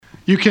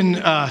You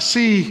can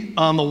see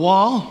on the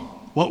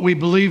wall what we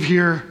believe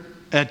here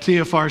at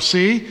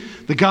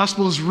TFRC. The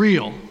gospel is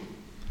real,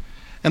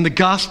 and the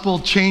gospel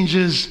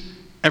changes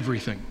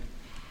everything.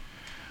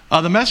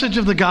 The message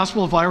of the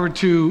gospel, if I were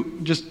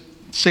to just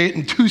say it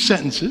in 2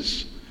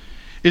 sentences,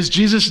 is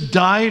Jesus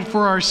died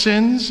for our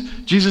sins.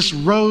 Jesus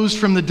rose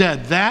from the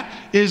dead. That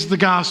is the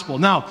gospel.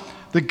 Now,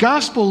 the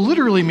gospel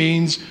literally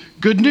means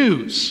good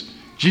news.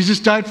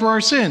 Jesus died for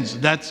our sins.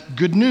 That's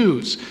good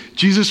news.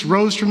 Jesus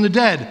rose from the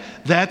dead.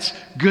 That's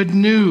good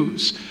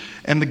news.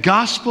 And the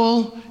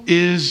gospel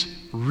is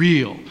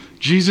real.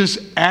 Jesus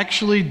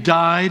actually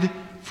died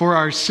for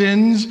our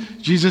sins.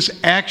 Jesus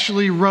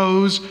actually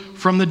rose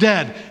from the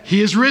dead.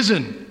 He is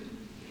risen.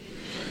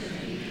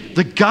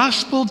 The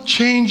gospel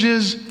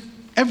changes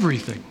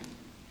everything.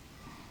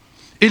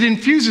 It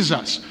infuses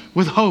us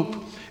with hope.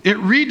 It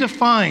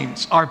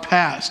redefines our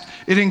past.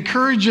 It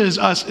encourages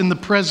us in the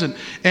present,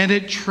 and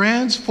it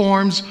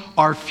transforms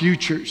our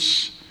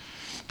futures.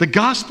 The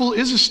gospel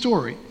is a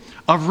story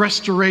of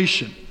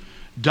restoration.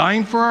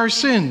 Dying for our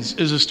sins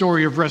is a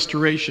story of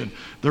restoration.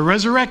 The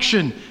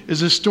resurrection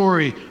is a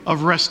story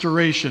of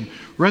restoration.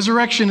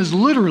 Resurrection is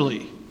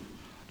literally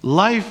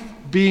life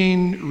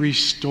being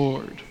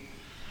restored.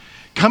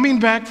 Coming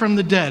back from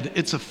the dead,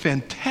 it's a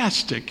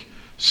fantastic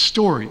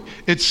story.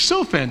 It's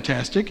so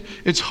fantastic,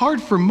 it's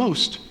hard for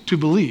most to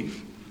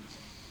believe.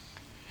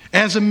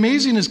 As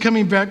amazing as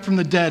coming back from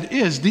the dead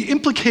is, the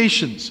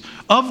implications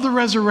of the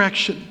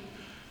resurrection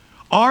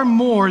are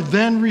more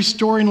than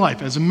restoring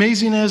life. As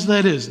amazing as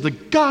that is, the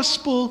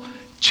gospel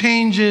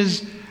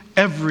changes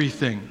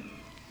everything.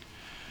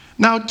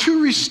 Now,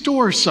 to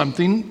restore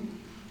something,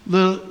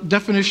 the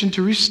definition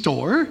to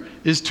restore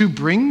is to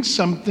bring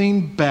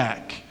something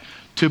back.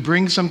 To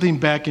bring something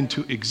back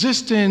into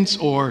existence,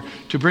 or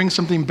to bring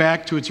something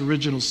back to its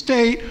original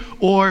state,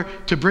 or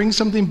to bring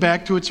something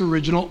back to its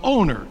original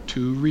owner,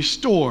 to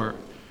restore.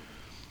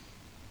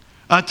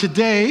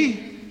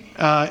 Today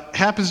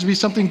happens to be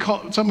something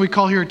we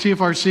call here at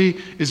TFRC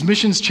is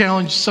Missions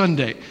Challenge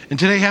Sunday. And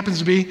today happens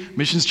to be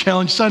Missions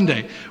Challenge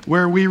Sunday,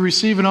 where we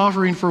receive an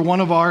offering for one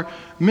of our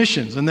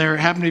missions. And there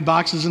happen to be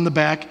boxes in the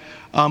back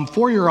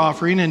for your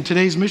offering. And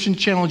today's Missions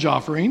Challenge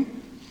offering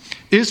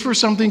is for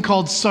something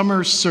called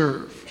Summer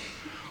Serve.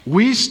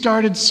 We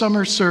started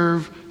Summer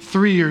Serve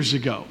 3 years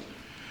ago.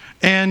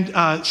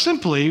 And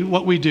simply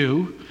what we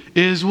do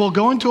is we'll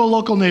go into a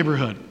local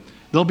neighborhood.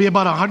 There'll be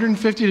about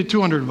 150 to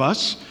 200 of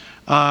us.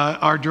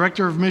 Our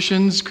Director of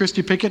Missions,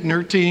 Christy Pickett, and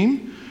her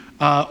team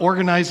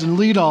organize and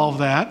lead all of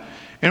that.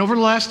 And over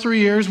the last 3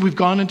 years, we've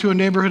gone into a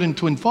neighborhood in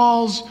Twin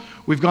Falls.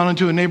 We've gone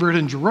into a neighborhood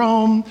in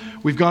Jerome.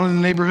 We've gone into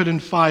a neighborhood in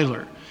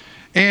Filer.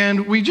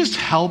 And we just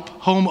help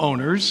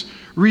homeowners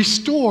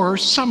restore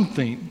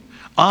something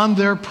on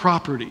their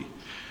property.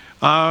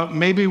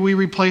 Maybe we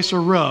replace a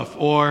roof,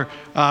 or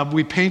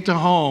we paint a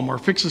home, or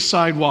fix a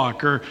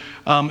sidewalk, or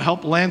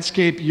help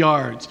landscape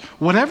yards.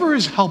 Whatever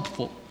is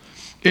helpful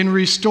in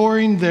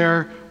restoring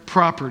their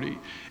property.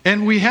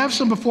 And we have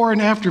some before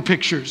and after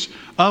pictures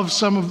of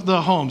some of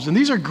the homes. And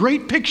these are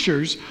great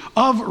pictures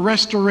of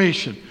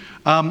restoration.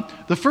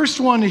 The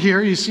first one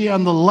here, you see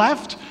on the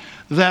left,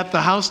 that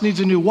the house needs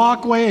a new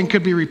walkway and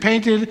could be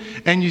repainted,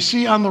 and you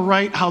see on the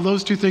right how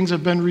those two things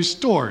have been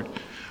restored.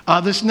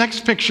 This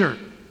next picture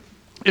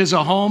is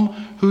a home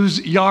whose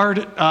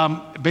yard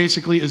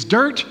basically is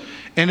dirt,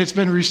 and it's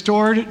been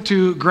restored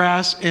to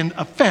grass and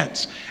a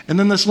fence. And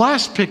then this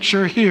last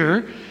picture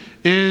here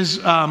is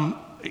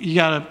you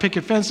got a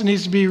picket fence that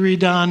needs to be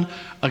redone,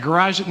 a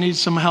garage that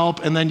needs some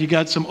help, and then you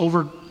got some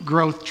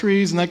overgrowth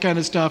trees and that kind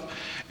of stuff.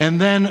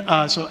 And then,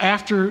 so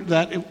after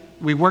that,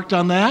 we worked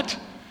on that.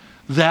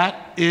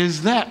 That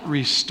is that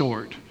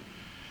restored.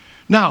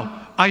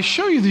 Now, I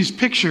show you these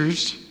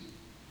pictures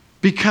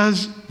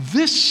because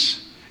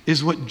this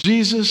is what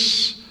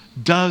Jesus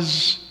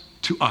does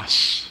to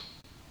us.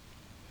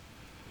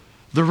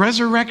 The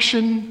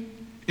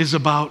resurrection is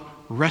about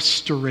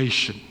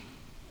restoration.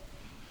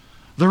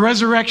 The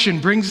resurrection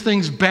brings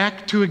things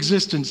back to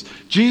existence.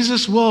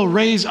 Jesus will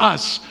raise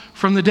us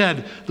from the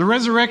dead. The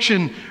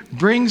resurrection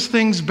brings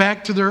things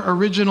back to their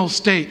original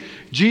state.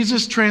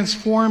 Jesus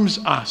transforms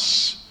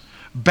us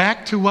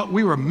back to what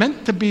we were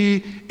meant to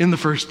be in the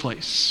first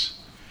place.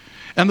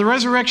 And the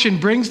resurrection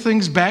brings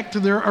things back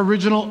to their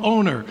original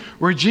owner,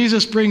 where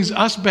Jesus brings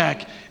us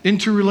back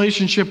into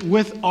relationship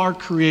with our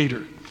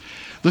Creator.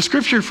 The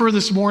scripture for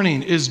this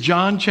morning is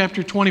John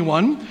chapter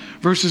 21,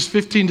 verses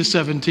 15 to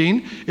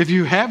 17. If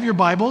you have your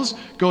Bibles,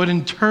 go ahead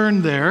and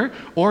turn there,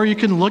 or you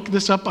can look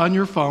this up on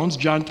your phones,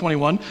 John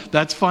 21.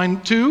 That's fine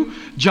too.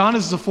 John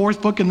is the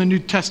 4th book in the New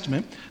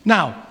Testament.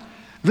 Now,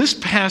 this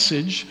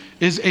passage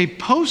is a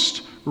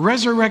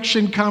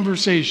post-resurrection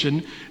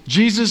conversation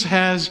Jesus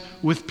has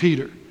with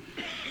Peter.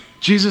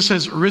 Jesus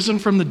has risen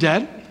from the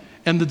dead,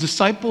 and the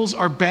disciples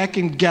are back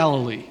in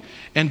Galilee.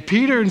 And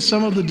Peter and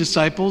some of the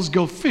disciples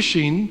go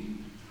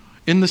fishing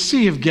in the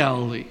Sea of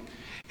Galilee.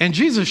 And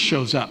Jesus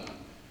shows up,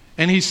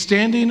 and he's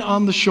standing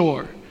on the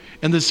shore.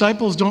 And the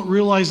disciples don't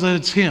realize that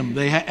it's him.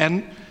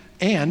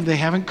 And they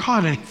haven't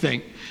caught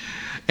anything.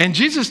 And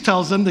Jesus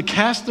tells them to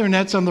cast their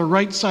nets on the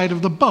right side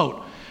of the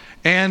boat.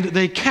 And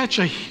they catch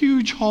a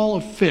huge haul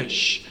of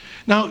fish.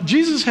 Now,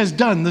 Jesus has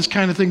done this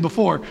kind of thing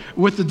before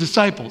with the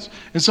disciples.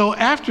 And so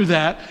after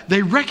that,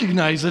 they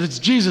recognize that it's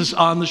Jesus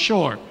on the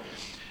shore.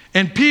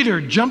 And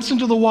Peter jumps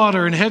into the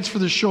water and heads for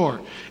the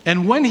shore.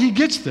 And when he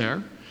gets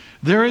there,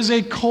 there is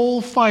a coal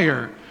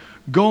fire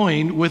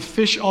going with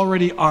fish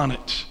already on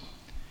it.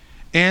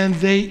 And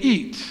they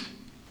eat.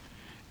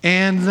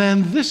 And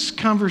then this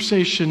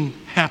conversation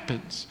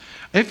happens.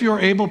 If you're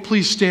able,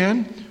 please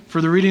stand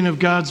for the reading of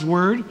God's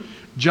word.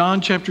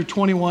 John chapter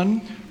 21,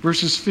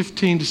 verses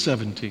 15 to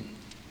 17.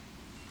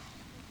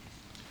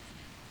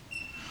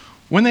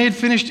 When they had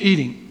finished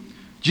eating,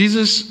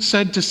 Jesus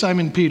said to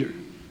Simon Peter,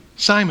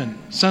 "Simon,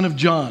 son of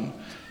John,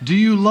 do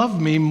you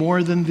love me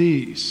more than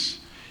these?"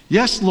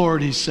 "Yes,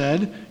 Lord," he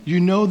said,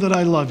 "you know that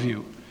I love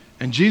you."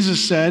 And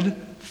Jesus said,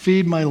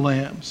 "Feed my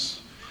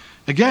lambs."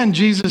 Again,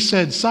 Jesus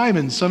said,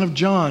 "Simon, son of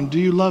John, do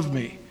you love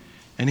me?"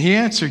 And he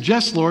answered,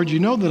 "Yes, Lord, you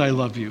know that I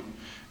love you."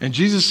 And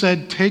Jesus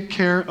said, "Take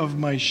care of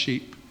my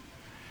sheep."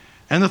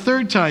 And the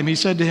third time he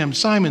said to him,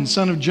 "Simon,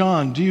 son of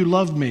John, do you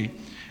love me?"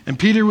 And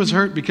Peter was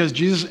hurt because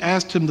Jesus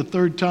asked him the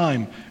third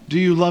time, "Do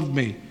you love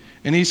me?"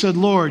 And he said,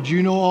 "Lord,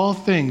 you know all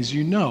things.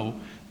 You know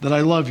that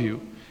I love you."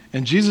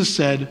 And Jesus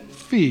said,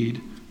 "Feed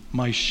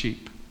my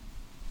sheep."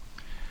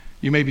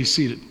 You may be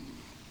seated.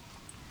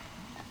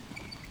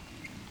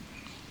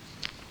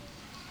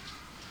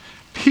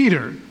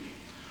 Peter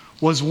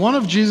was one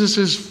of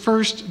Jesus'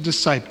 first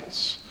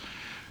disciples.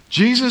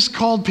 Jesus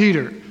called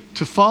Peter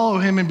to follow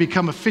him and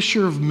become a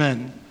fisher of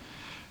men.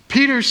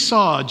 Peter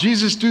saw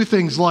Jesus do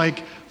things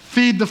like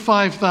feed the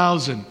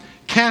 5,000,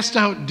 cast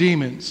out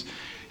demons.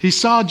 He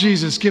saw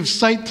Jesus give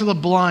sight to the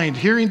blind,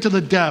 hearing to the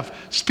deaf,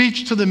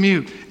 speech to the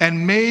mute,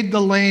 and made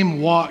the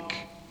lame walk.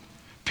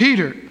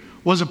 Peter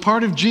was a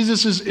part of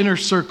Jesus' inner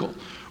circle.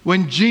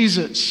 When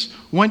Jesus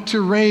went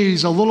to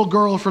raise a little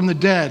girl from the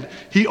dead,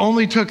 he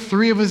only took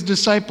 3 of his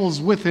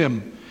disciples with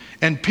him,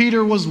 and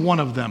Peter was one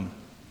of them.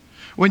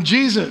 When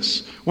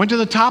Jesus went to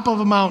the top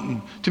of a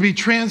mountain to be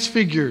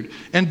transfigured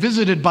and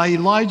visited by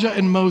Elijah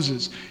and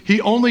Moses,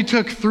 he only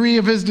took 3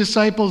 of his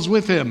disciples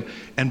with him,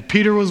 and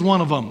Peter was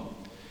one of them.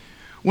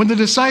 When the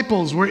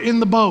disciples were in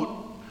the boat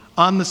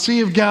on the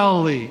Sea of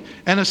Galilee,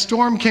 and a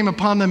storm came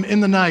upon them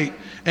in the night,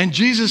 and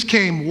Jesus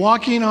came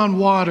walking on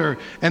water,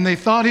 and they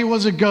thought he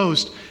was a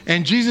ghost,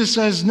 and Jesus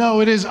says,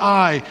 "No, it is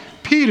I."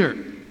 Peter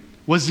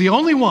was the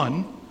only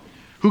one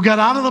who got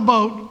out of the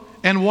boat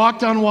and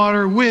walked on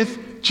water with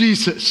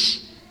Jesus.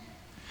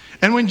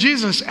 And when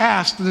Jesus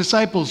asked the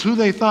disciples who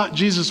they thought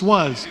Jesus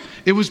was,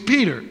 it was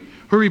Peter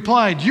who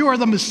replied, "You are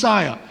the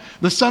Messiah,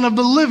 the Son of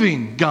the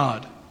living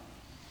God."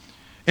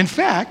 In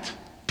fact,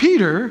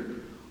 Peter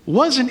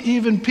wasn't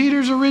even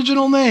Peter's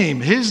original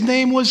name. His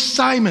name was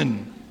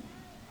Simon.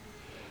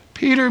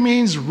 Peter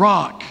means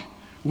rock,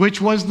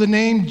 which was the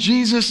name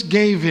Jesus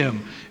gave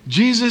him.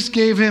 Jesus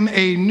gave him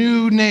a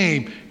new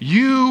name.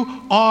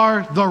 "You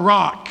are the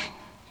rock."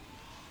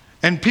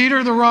 And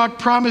Peter the rock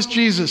promised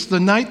Jesus the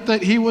night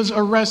that he was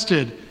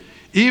arrested,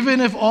 "Even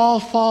if all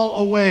fall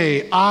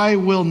away, I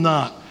will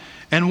not."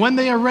 And when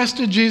they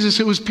arrested Jesus,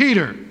 it was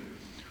Peter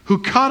who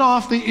cut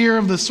off the ear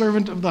of the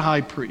servant of the high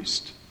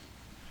priest.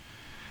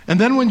 And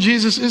then when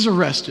Jesus is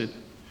arrested,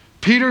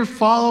 Peter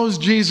follows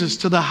Jesus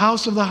to the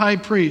house of the high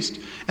priest.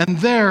 And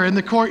there in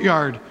the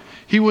courtyard,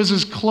 he was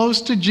as close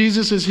to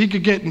Jesus as he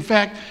could get. In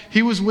fact,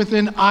 he was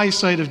within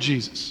eyesight of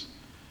Jesus.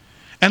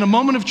 And a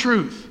moment of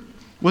truth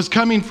was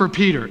coming for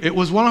Peter. It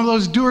was one of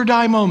those do or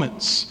die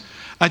moments.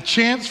 A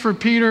chance for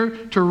Peter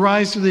to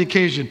rise to the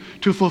occasion,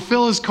 to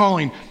fulfill his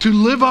calling, to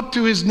live up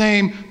to his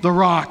name, the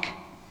Rock.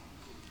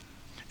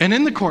 And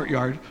in the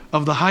courtyard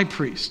of the high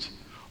priest,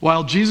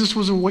 while Jesus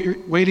was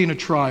awaiting a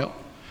trial,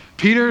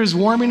 Peter is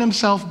warming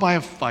himself by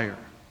a fire.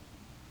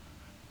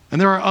 And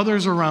there are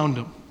others around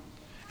him.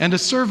 And a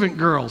servant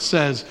girl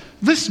says,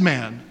 "This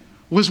man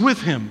was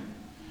with him."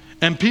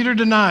 And Peter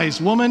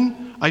denies,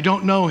 "Woman, I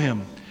don't know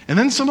him." And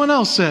then someone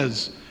else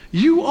says,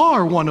 "You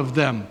are one of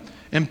them."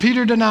 And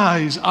Peter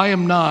denies, "I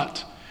am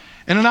not."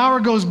 And an hour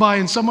goes by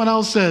and someone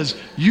else says,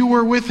 "You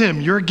were with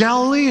him. You're a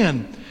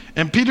Galilean."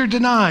 And Peter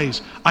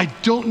denies, "I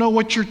don't know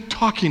what you're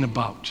talking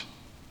about."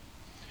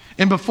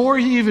 And before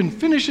he even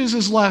finishes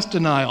his last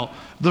denial,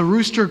 the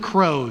rooster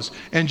crows.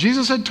 And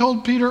Jesus had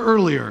told Peter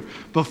earlier,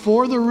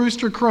 "Before the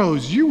rooster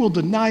crows, you will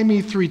deny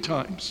me 3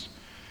 times.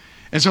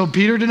 And so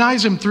Peter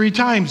denies him 3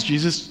 times,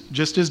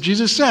 just as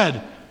Jesus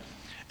said.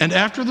 And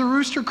after the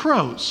rooster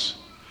crows,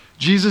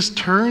 Jesus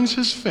turns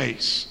his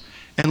face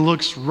and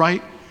looks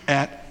right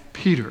at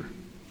Peter.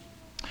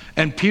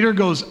 And Peter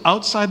goes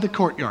outside the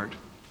courtyard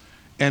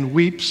and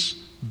weeps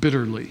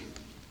bitterly.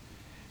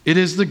 It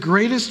is the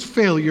greatest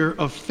failure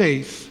of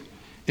faith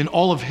in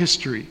all of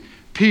history.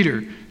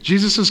 Peter,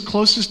 Jesus'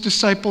 closest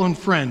disciple and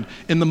friend,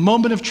 in the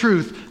moment of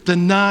truth,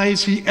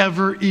 denies he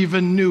ever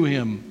even knew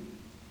him.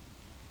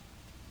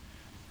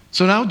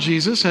 So now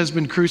Jesus has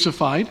been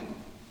crucified,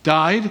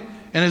 died,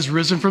 and has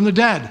risen from the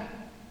dead.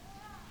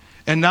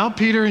 And now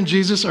Peter and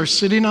Jesus are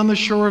sitting on the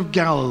shore of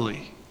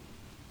Galilee.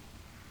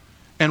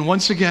 And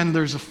once again,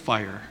 there's a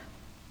fire.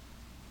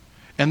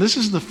 And this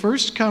is the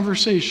first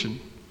conversation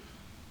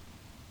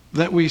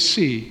that we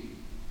see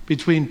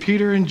between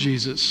Peter and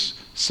Jesus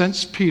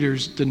since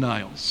Peter's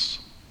denials.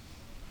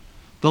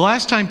 The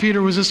last time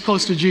Peter was this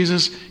close to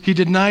Jesus, he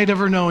denied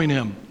ever knowing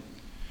him.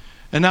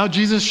 And now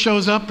Jesus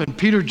shows up and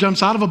Peter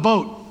jumps out of a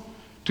boat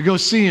to go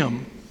see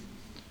him.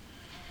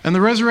 And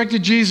the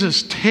resurrected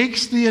Jesus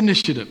takes the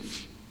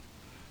initiative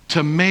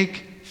to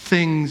make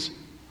things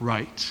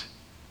right.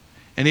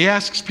 And he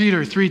asks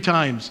Peter 3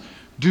 times,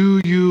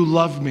 "Do you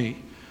love me?"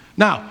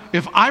 Now,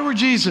 if I were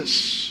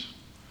Jesus,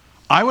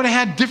 I would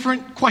have had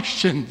different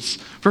questions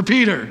for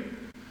Peter.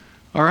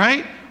 All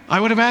right? I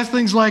would have asked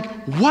things like,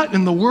 "What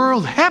in the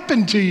world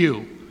happened to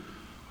you?"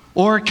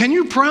 Or, "Can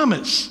you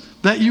promise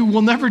that you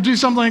will never do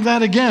something like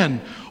that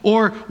again?"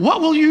 Or, "What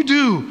will you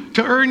do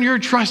to earn your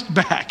trust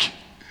back?"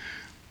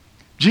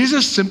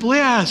 Jesus simply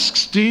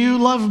asks, "Do you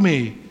love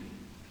me?"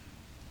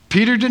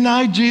 Peter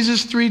denied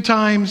Jesus 3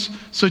 times,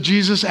 so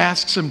Jesus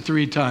asks him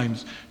 3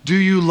 times, "Do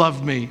you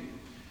love me?"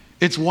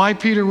 It's why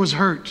Peter was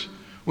hurt.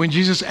 When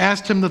Jesus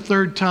asked him the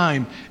 3rd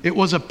time, it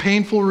was a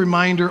painful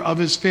reminder of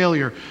his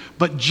failure.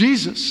 But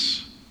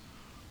Jesus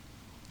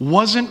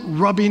wasn't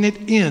rubbing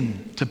it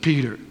in to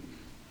Peter.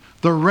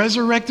 The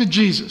resurrected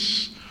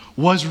Jesus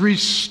was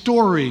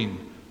restoring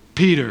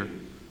Peter,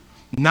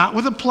 not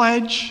with a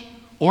pledge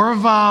or a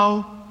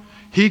vow.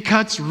 He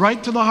cuts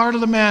right to the heart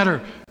of the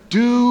matter.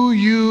 Do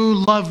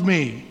you love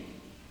me?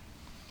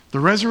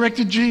 The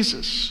resurrected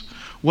Jesus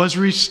was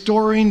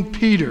restoring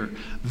Peter.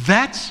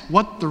 That's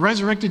what the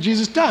resurrected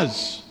Jesus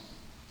does.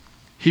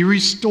 He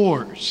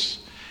restores.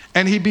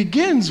 And he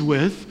begins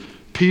with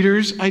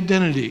Peter's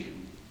identity.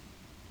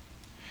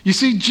 You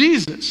see,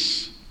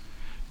 Jesus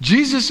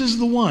is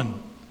the one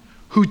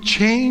who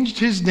changed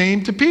his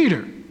name to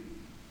Peter,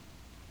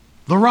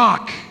 the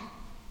rock.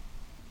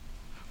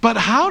 But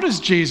how does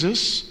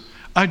Jesus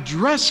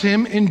address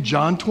him in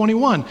John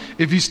 21?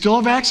 If you still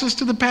have access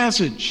to the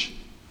passage,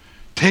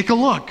 take a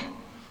look.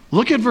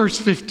 Look at verse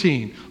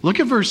 15. Look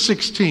at verse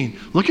 16.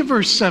 Look at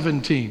verse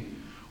 17.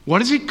 What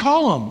does he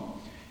call him?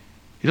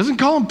 He doesn't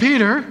call him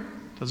Peter.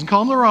 Doesn't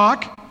call him the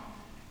rock.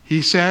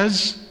 He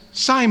says,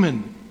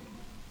 Simon,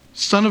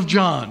 son of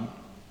John.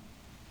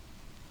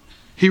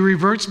 He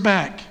reverts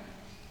back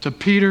to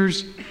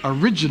Peter's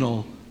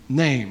original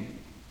name.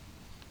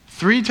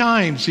 3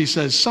 times he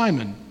says,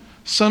 Simon,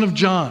 son of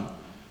John,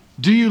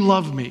 do you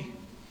love me?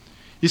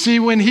 You see,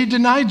 when he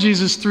denied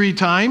Jesus 3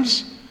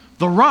 times,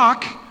 the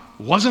rock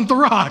wasn't the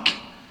rock.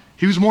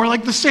 He was more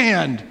like the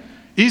sand,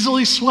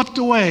 easily swept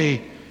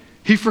away.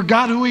 He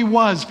forgot who he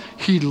was.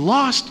 He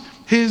lost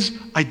his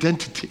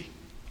identity.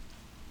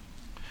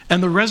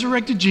 And the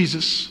resurrected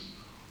Jesus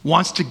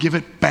wants to give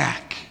it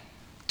back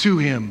to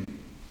him.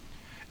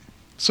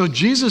 So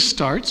Jesus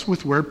starts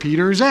with where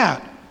Peter is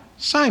at.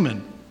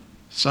 Simon,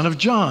 son of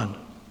John.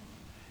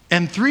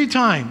 And 3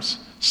 times,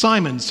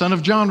 Simon, son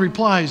of John,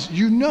 replies,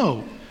 you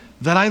know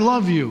that I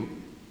love you.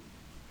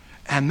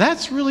 And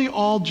that's really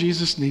all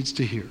Jesus needs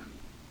to hear.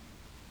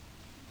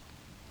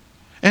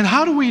 And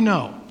how do we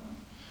know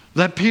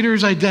that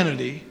Peter's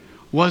identity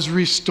was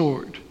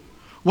restored?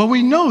 Well,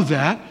 we know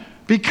that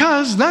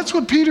because that's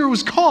what Peter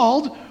was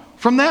called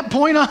from that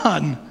point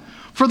on.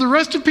 For the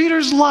rest of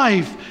Peter's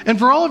life and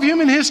for all of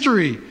human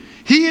history,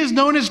 he is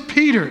known as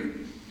Peter.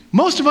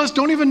 Most of us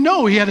don't even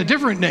know he had a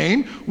different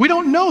name. We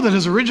don't know that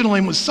his original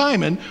name was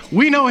Simon.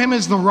 We know him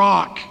as the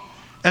rock,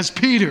 as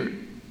Peter.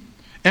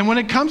 And when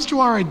it comes to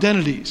our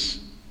identities,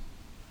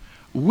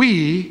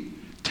 we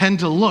tend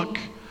to look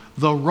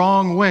the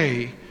wrong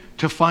way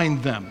to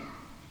find them.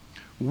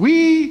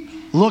 We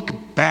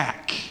look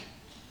back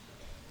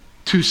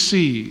to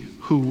see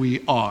who we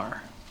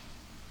are.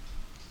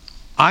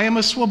 I am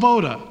a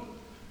Swoboda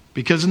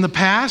because in the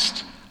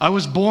past, I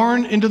was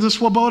born into the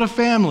Swoboda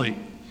family.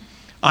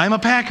 I'm a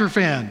Packer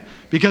fan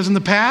because in the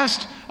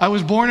past, I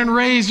was born and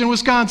raised in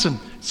Wisconsin.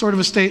 It's sort of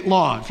a state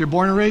law. If you're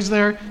born and raised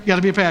there, you got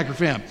to be a Packer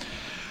fan.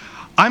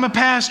 I'm a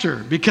pastor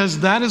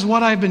because that is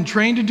what I've been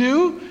trained to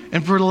do,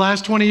 and for the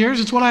last 20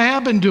 years, it's what I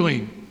have been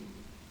doing.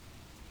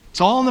 It's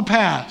all in the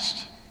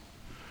past.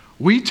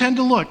 We tend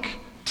to look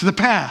to the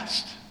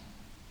past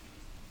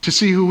to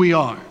see who we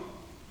are.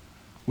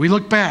 We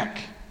look back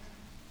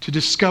to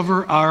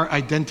discover our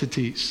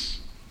identities.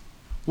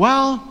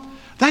 Well,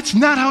 that's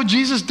not how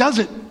Jesus does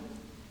it.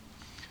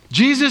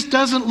 Jesus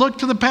doesn't look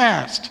to the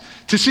past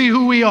to see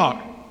who we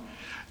are.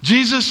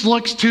 Jesus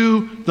looks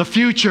to the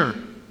future.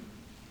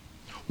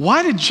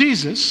 Why did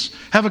Jesus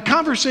have a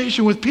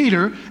conversation with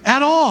Peter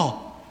at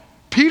all?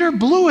 Peter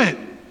blew it.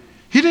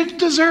 He didn't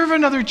deserve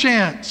another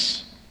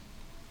chance.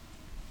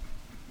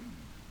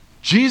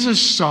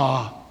 Jesus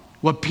saw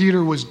what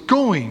Peter was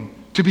going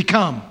to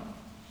become,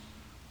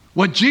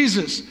 what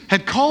Jesus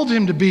had called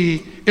him to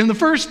be in the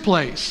first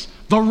place,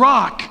 the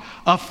rock,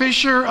 a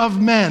fisher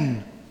of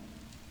men.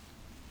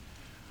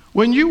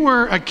 When you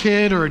were a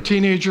kid or a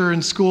teenager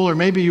in school, or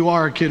maybe you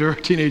are a kid or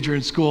a teenager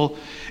in school,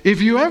 if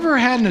you ever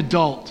had an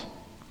adult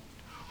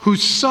who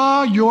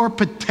saw your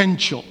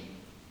potential,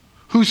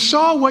 who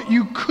saw what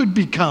you could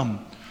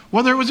become,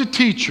 whether it was a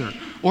teacher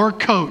or a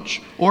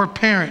coach or a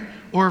parent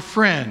or a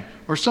friend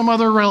or some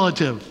other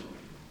relative.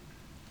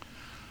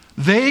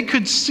 They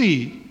could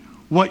see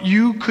what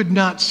you could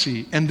not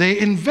see, and they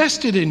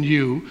invested in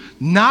you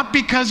not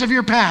because of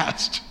your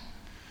past.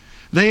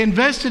 They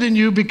invested in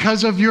you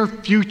because of your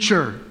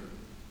future.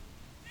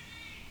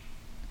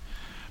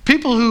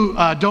 People who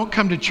don't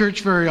come to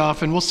church very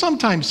often will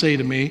sometimes say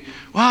to me,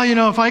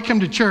 well, if I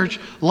come to church,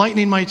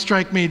 lightning might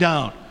strike me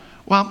down.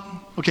 Well,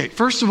 okay,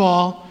 first of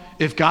all,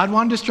 if God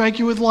wanted to strike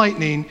you with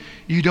lightning,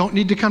 you don't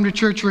need to come to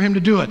church for him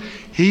to do it.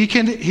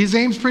 His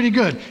aim's pretty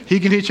good. He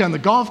can hit you on the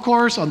golf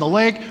course, on the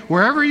lake,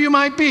 wherever you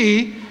might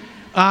be,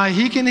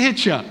 he can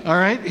hit you, all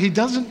right? He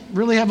doesn't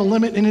really have a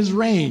limit in his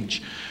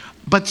range.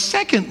 But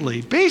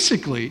secondly,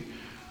 basically,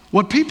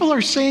 what people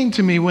are saying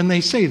to me when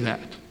they say that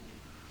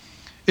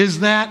is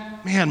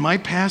that, man, my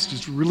past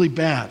is really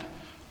bad.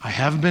 I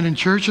haven't been in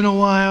church in a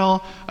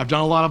while. I've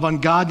done a lot of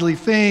ungodly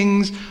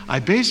things. I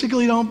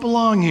basically don't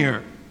belong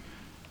here.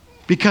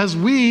 Because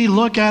we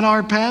look at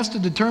our past to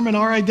determine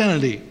our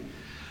identity.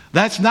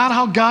 That's not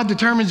how God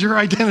determines your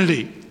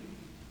identity.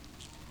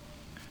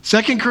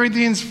 2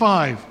 Corinthians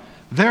 5,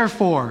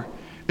 therefore,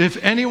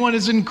 if anyone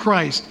is in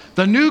Christ,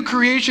 the new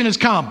creation has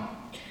come.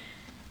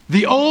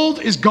 The old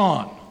is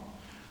gone.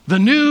 The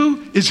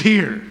new is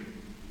here.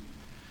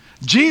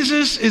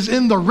 Jesus is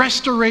in the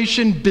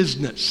restoration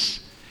business.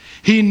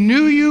 He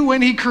knew you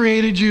when he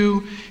created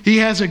you. He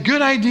has a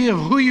good idea of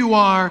who you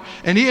are,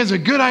 and he has a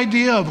good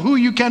idea of who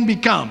you can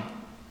become.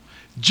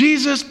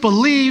 Jesus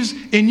believes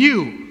in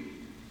you.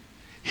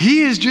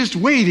 He is just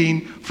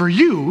waiting for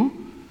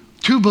you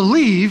to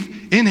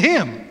believe in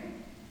him.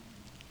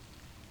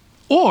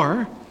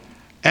 Or,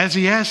 as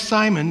he asked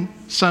Simon,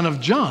 son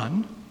of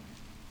John,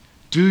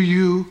 do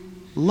you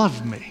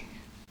love me?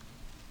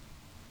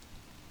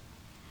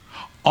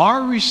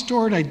 Our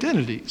restored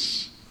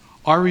identities,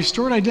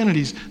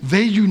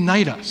 they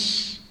unite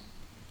us.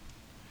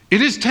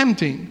 It is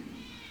tempting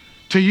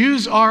to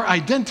use our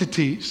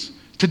identities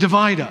to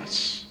divide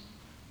us.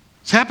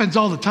 This happens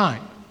all the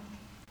time.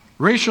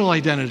 Racial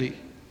identity,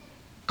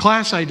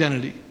 class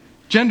identity,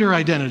 gender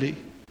identity.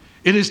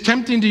 It is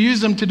tempting to use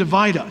them to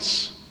divide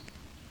us.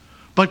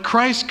 But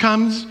Christ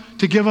comes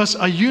to give us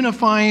a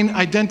unifying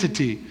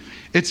identity.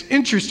 It's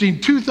interesting,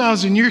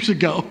 2,000 years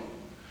ago,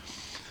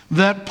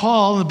 that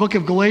Paul in the book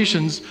of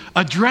Galatians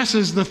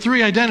addresses the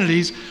three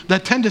identities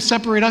that tend to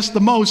separate us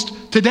the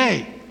most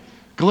today.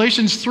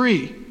 Galatians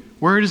 3,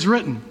 where it is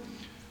written,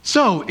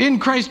 so in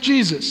Christ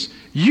Jesus,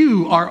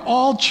 you are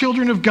all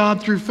children of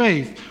God through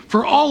faith.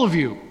 For all of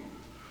you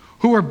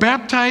who are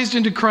baptized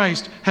into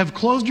Christ have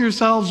clothed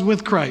yourselves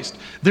with Christ.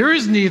 There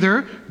is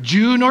neither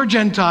Jew nor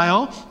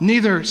Gentile,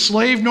 neither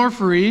slave nor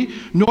free,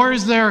 nor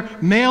is there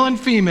male and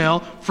female,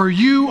 for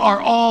you are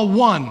all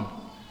one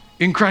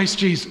in Christ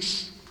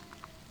Jesus.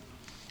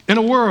 In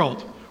a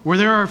world where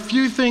there are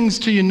few things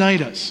to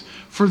unite us,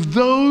 for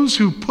those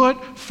who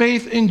put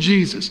faith in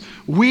Jesus,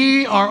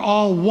 we are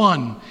all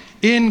one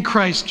in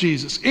Christ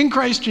Jesus. In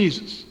Christ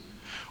Jesus.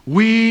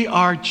 We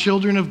are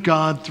children of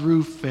God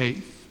through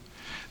faith.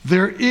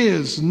 There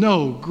is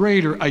no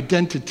greater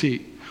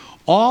identity.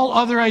 All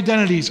other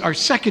identities are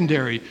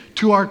secondary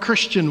to our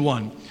Christian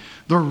one.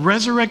 The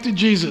resurrected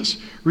Jesus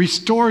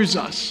restores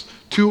us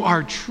to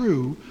our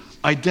true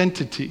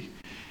identity.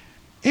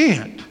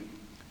 And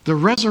the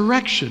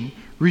resurrection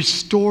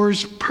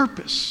restores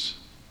purpose.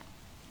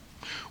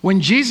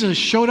 When Jesus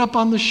showed up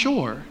on the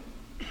shore,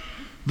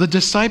 the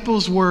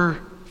disciples were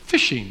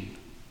fishing.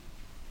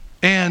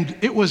 And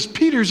it was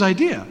Peter's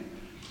idea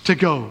to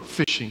go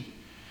fishing.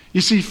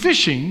 You see,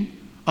 fishing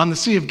on the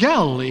Sea of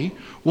Galilee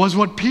was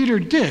what Peter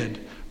did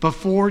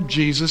before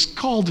Jesus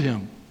called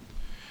him.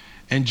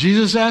 And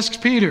Jesus asks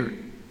Peter,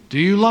 do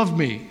you love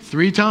me?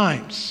 3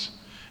 times.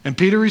 And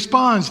Peter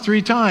responds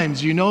 3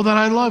 times, you know that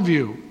I love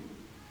you.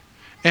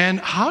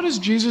 And how does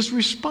Jesus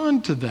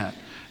respond to that?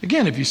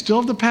 Again, if you still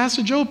have the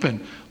passage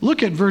open,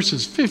 look at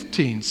verses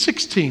 15,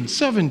 16,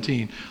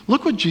 17.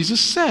 Look what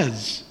Jesus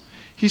says.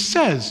 He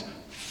says,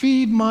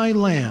 feed my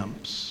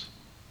lambs.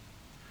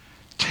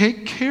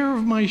 Take care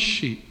of my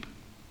sheep.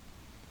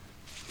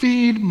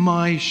 Feed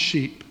my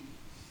sheep.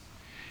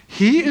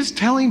 He is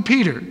telling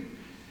Peter,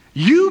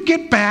 you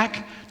get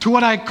back to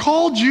what I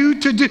called you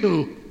to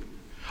do.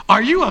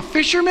 Are you a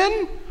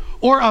fisherman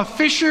or a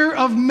fisher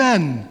of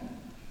men?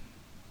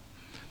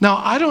 Now,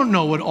 I don't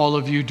know what all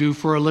of you do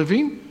for a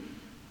living.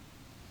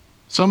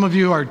 Some of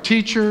you are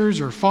teachers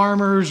or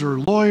farmers or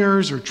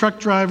lawyers or truck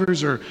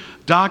drivers or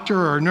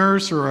doctor or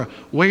nurse or a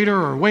waiter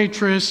or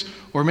waitress,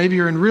 or maybe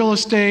you're in real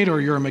estate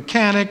or you're a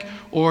mechanic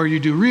or you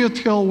do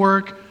retail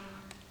work.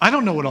 I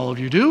don't know what all of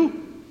you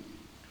do.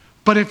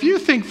 But if you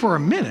think for a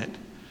minute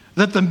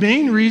that the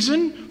main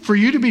reason for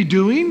you to be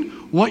doing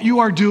what you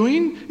are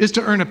doing is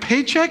to earn a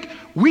paycheck,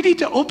 we need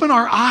to open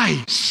our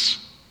eyes.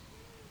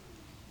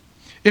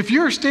 If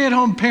you're a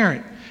stay-at-home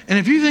parent, and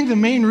if you think the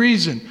main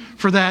reason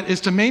for that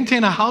is to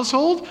maintain a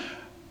household,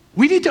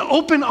 we need to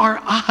open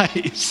our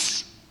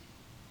eyes.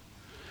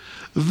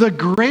 The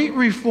great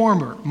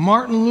reformer,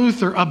 Martin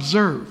Luther,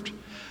 observed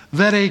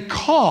that a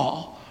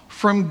call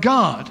from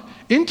God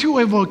into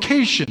a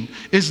vocation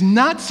is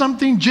not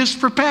something just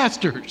for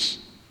pastors.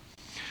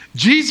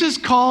 Jesus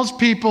calls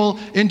people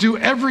into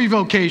every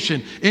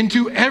vocation,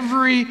 into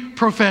every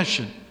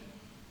profession.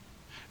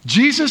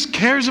 Jesus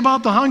cares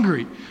about the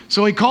hungry,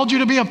 so he called you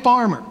to be a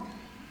farmer.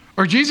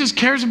 Or Jesus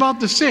cares about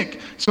the sick,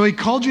 so he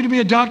called you to be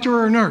a doctor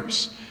or a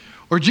nurse.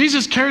 Or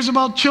Jesus cares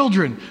about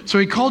children, so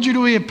he called you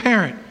to be a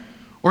parent.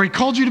 Or he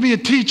called you to be a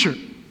teacher.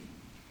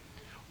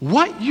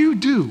 What you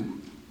do,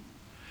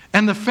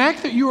 and the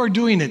fact that you are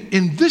doing it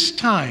in this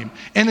time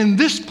and in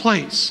this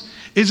place,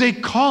 is a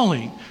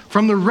calling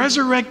from the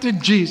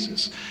resurrected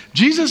Jesus.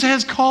 Jesus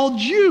has called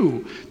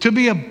you to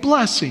be a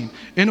blessing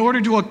in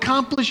order to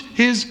accomplish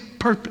his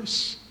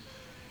purpose.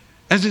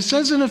 As it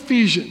says in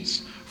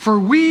Ephesians, for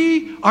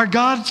we are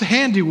God's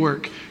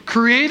handiwork,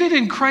 created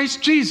in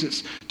Christ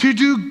Jesus to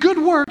do good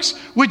works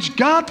which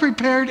God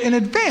prepared in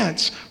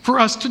advance for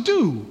us to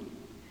do.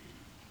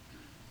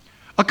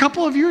 A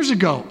couple of years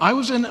ago, I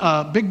was in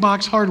a big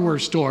box hardware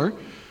store,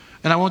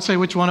 and I won't say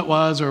which one it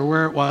was or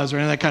where it was or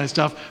any of that kind of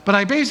stuff, but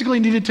I basically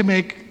needed to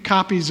make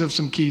copies of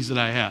some keys that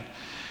I had.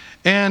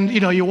 And,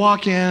 you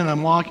walk in, and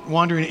I'm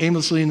wandering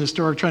aimlessly in the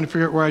store trying to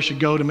figure out where I should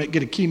go to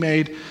get a key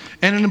made,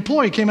 and an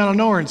employee came out of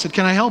nowhere and said,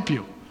 "Can I help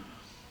you?"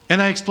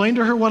 And I explained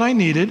to her what I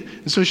needed,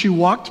 and so she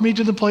walked me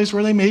to the place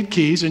where they made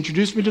keys,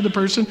 introduced me to the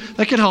person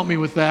that could help me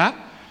with that,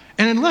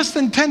 and in less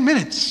than 10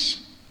 minutes,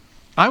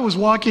 I was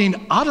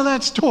walking out of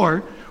that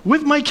store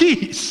with my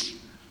keys.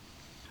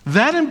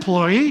 That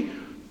employee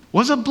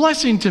was a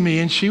blessing to me,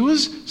 and she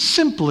was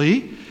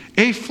simply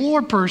a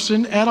floor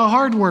person at a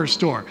hardware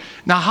store.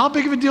 Now, how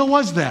big of a deal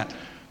was that?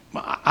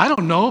 I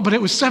don't know, but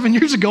it was 7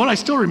 years ago, and I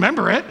still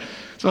remember it,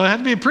 so it had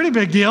to be a pretty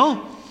big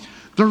deal.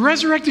 The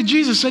resurrected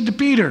Jesus said to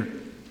Peter,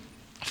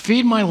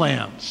 "Feed my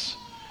lambs,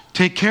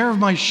 take care of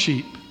my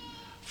sheep,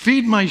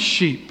 feed my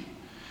sheep."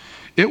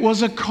 It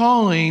was a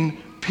calling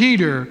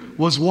Peter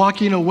was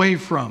walking away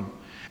from,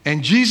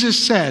 and Jesus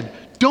said,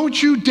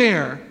 "Don't you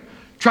dare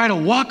try to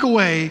walk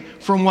away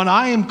from what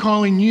I am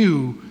calling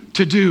you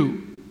to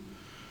do."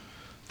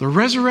 The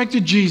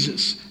resurrected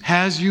Jesus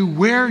has you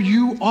where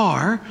you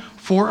are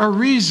for a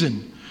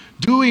reason,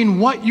 doing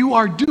what you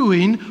are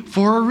doing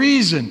for a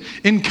reason,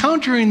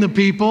 encountering the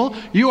people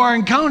you are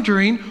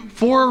encountering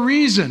for a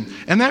reason.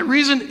 And that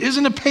reason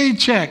isn't a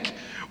paycheck.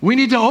 We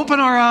need to open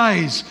our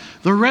eyes.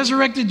 The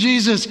resurrected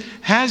Jesus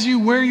has you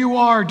where you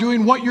are,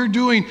 doing what you're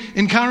doing,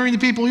 encountering the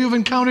people you've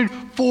encountered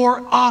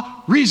for a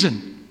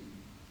reason.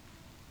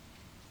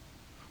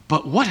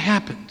 But what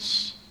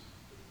happens?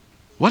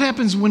 What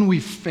happens when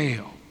we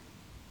fail?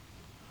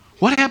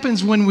 What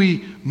happens when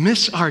we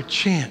miss our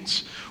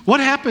chance? What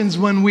happens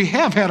when we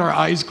have had our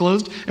eyes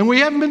closed and we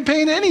haven't been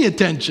paying any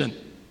attention?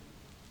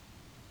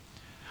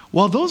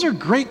 Well, those are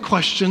great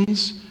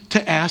questions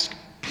to ask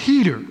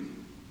Peter.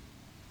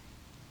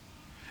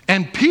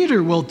 And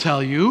Peter will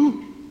tell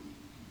you,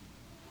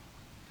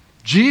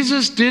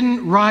 Jesus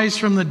didn't rise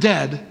from the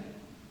dead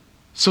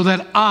so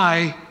that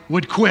I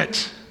would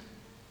quit.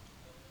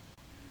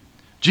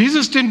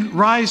 Jesus didn't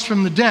rise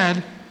from the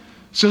dead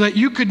so that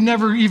you could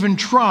never even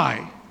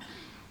try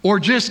or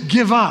just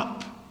give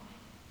up.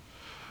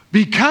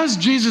 Because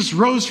Jesus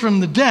rose from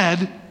the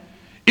dead,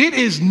 it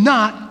is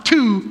not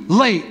too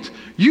late.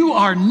 You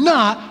are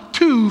not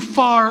too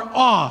far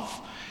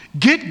off.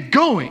 Get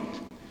going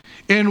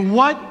in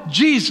what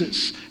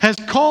Jesus has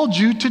called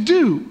you to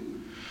do.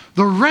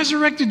 The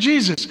resurrected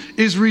Jesus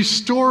is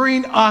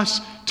restoring us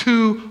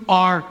to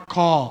our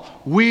call.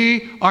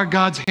 We are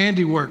God's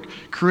handiwork,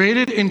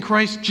 created in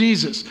Christ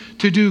Jesus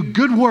to do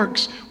good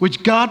works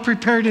which God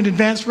prepared in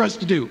advance for us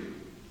to do.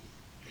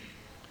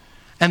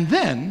 And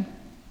then,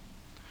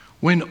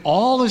 when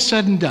all is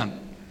said and done,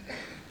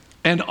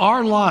 and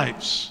our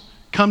lives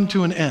come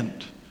to an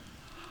end,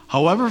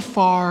 however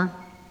far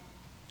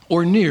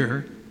or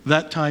near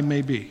that time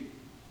may be,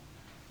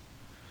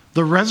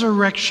 the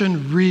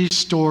resurrection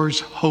restores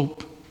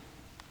hope,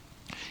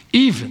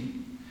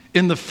 even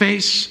in the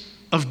face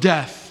of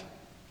death.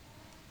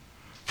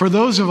 For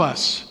those of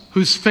us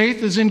whose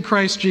faith is in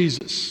Christ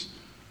Jesus,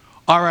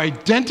 our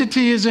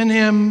identity is in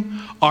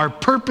him, our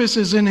purpose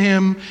is in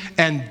him,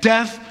 and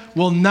death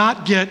will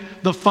not get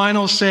the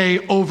final say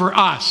over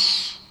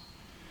us.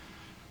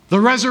 The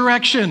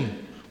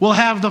resurrection will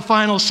have the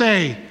final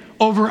say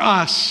over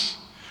us.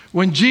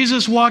 When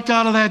Jesus walked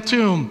out of that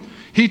tomb,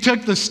 he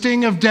took the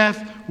sting of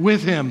death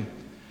with him.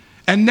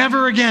 And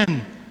never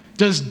again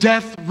does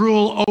death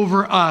rule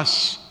over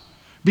us,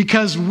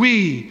 because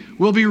we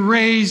will be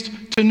raised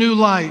to new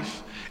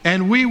life,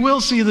 and we will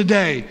see the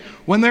day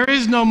when there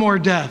is no more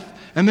death,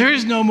 and there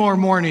is no more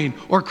mourning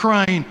or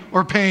crying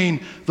or pain.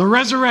 The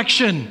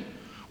resurrection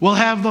will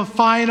have the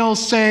final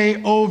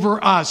say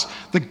over us.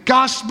 The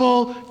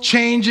gospel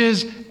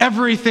changes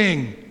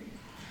everything,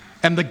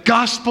 and the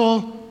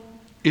gospel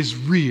is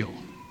real.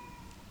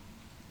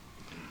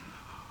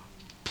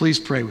 Please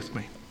pray with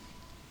me.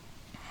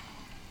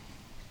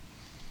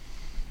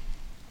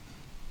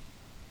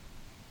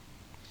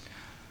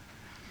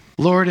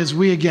 Lord, as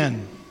we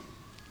again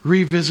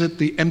revisit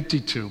the empty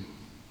tomb,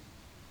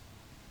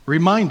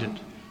 reminded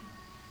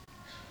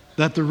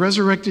that the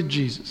resurrected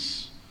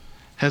Jesus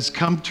has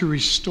come to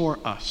restore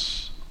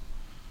us.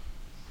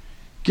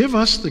 Give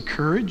us the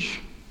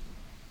courage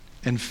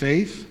and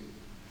faith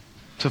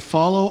to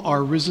follow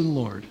our risen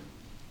Lord.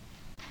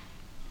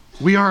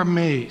 We are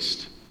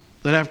amazed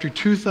that after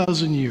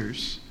 2,000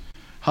 years,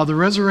 how the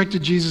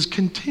resurrected Jesus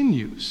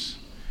continues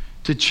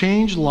to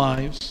change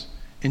lives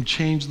and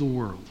change the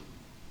world.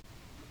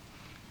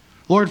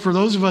 Lord, for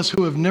those of us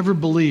who have never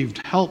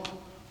believed, help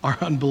our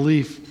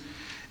unbelief.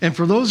 And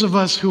for those of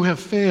us who have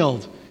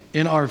failed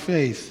in our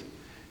faith,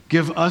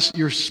 give us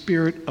your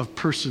spirit of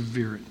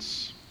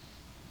perseverance.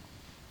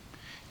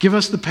 Give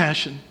us the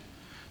passion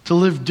to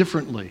live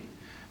differently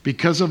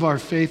because of our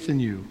faith in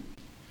you.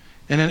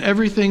 And in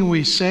everything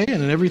we say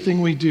and in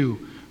everything we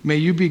do, may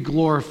you be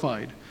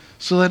glorified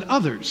so that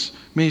others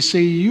may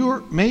see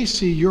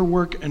your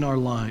work in our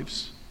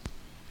lives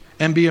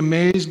and be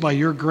amazed by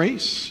your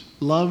grace,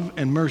 love,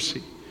 and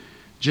mercy,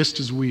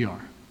 just as we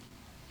are.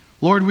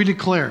 Lord, we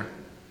declare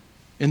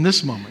in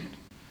this moment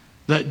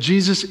that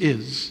Jesus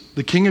is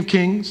the King of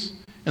Kings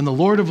and the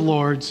Lord of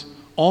Lords,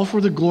 all for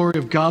the glory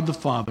of God the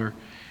Father.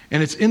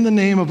 And it's in the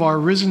name of our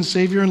risen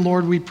Savior and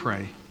Lord we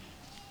pray.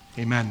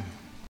 Amen.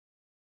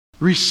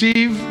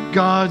 Receive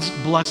God's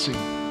blessing.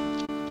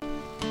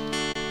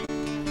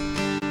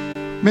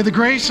 May the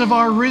grace of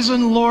our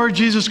risen Lord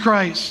Jesus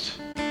Christ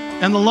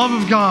and the love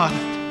of God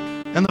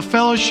and the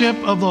fellowship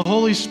of the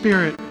Holy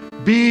Spirit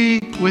be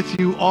with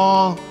you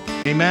all.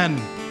 Amen.